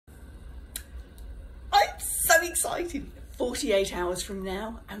excited. 48 hours from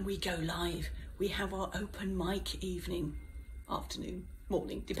now and we go live. We have our open mic evening, afternoon,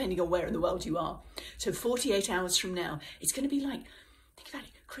 morning, depending on where in the world you are. So 48 hours from now, it's going to be like, think about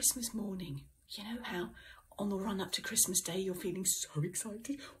it, Christmas morning. You know how on the run up to Christmas Day, you're feeling so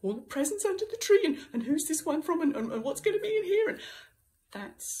excited, all the presents under the tree, and who's this one from, and what's going to be in here? And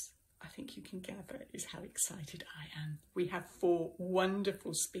that's, I think you can gather, is how excited I am. We have 4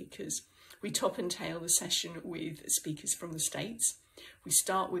 wonderful speakers. We top and tail the session with speakers from the States. We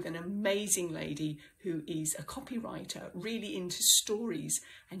start with an amazing lady who is a copywriter, really into stories,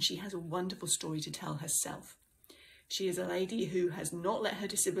 and she has a wonderful story to tell herself. She is a lady who has not let her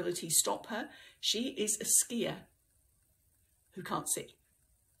disability stop her. She is a skier who can't see.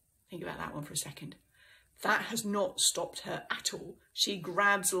 Think about that one for a second. That has not stopped her at all. She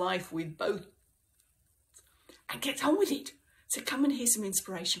grabs life with both and gets on with it. So come and hear some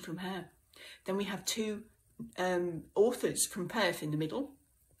inspiration from her. Then we have 2 authors from Perth in the middle.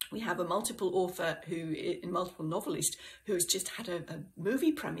 We have a multiple author, multiple novelist, who has just had a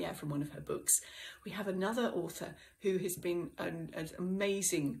movie premiere from one of her books. We have another author who has been an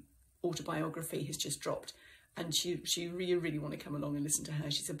amazing autobiography has just dropped, and she really want to come along and listen to her.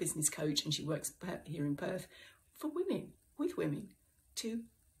 She's a business coach and she works here in Perth for women, with women, to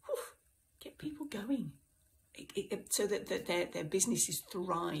get people going, so that their businesses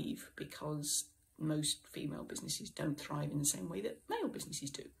thrive, because most female businesses don't thrive in the same way that male businesses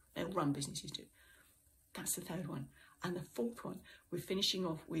do. Male-run businesses do. That's the 3rd one. And the 4th one, we're finishing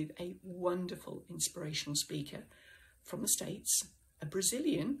off with a wonderful inspirational speaker from the States, a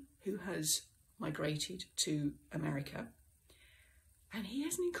Brazilian who has migrated to America. And he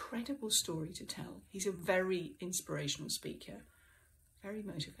has an incredible story to tell. He's a very inspirational speaker, very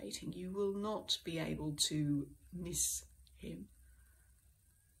motivating. You will not be able to miss him.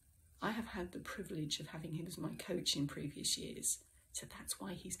 I have had the privilege of having him as my coach in previous years, so that's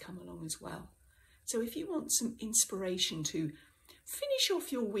why he's come along as well. So if you want some inspiration to finish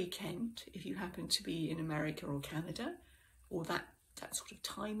off your weekend, if you happen to be in America or Canada, or that sort of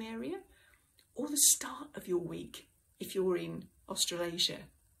time area, or the start of your week, if you're in Australasia,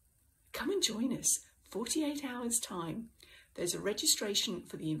 come and join us. 48 hours time. There's a registration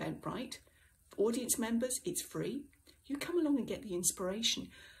for the Eventbrite. For audience members, it's free. You come along and get the inspiration.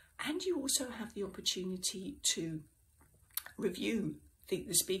 And you also have the opportunity to review the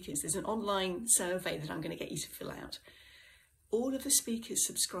speakers. There's an online survey that I'm going to get you to fill out. All of the speakers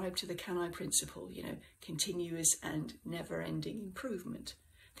subscribe to the Can I principle, you know, continuous and never-ending improvement.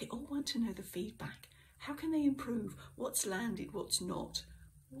 They all want to know the feedback. How can they improve? What's landed? What's not?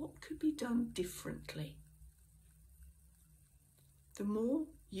 What could be done differently? The more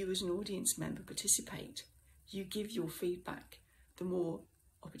you as an audience member participate, you give your feedback, the more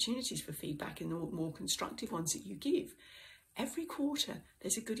opportunities for feedback and the more constructive ones that you give. Every quarter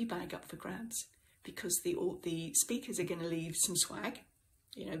there's a goodie bag up for grabs, because the speakers are going to leave some swag,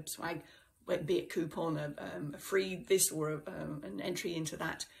 you know, swag, be it coupon, a free this, or an entry into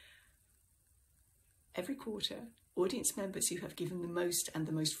that. Every quarter, audience members who have given the most and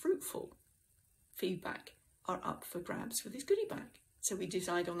the most fruitful feedback are up for grabs for this goodie bag. So we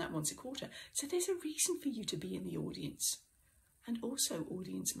decide on that once a quarter. So there's a reason for you to be in the audience. And also,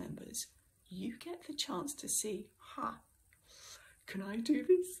 audience members, you get the chance to see, can I do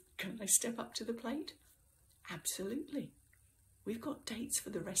this? Can I step up to the plate? Absolutely. We've got dates for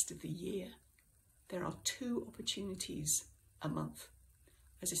the rest of the year. There are 2 opportunities a month.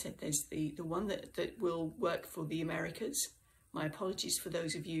 As I said, there's the one that will work for the Americas. My apologies for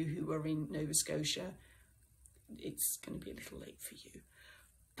those of you who are in Nova Scotia. It's going to be a little late for you.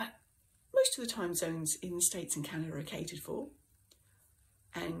 But most of the time zones in the States and Canada are catered for,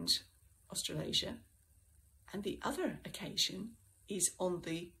 and Australasia. And the other occasion is on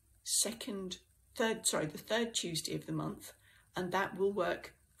the third Tuesday of the month, and that will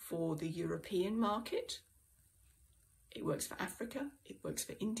work for the European market. It works for Africa, it works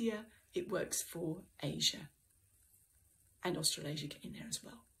for India, it works for Asia, and Australasia get in there as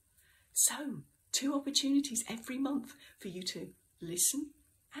well. So 2 opportunities every month for you to listen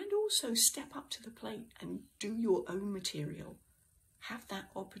and also step up to the plate and do your own material. Have that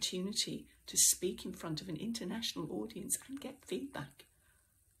opportunity to speak in front of an international audience and get feedback.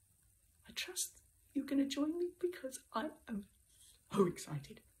 I trust you're going to join me, because I am so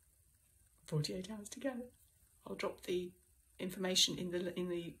excited. 48 hours to go. I'll drop the information in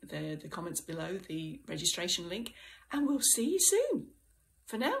the comments below, the registration link, and we'll see you soon.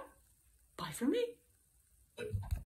 For now, bye from me.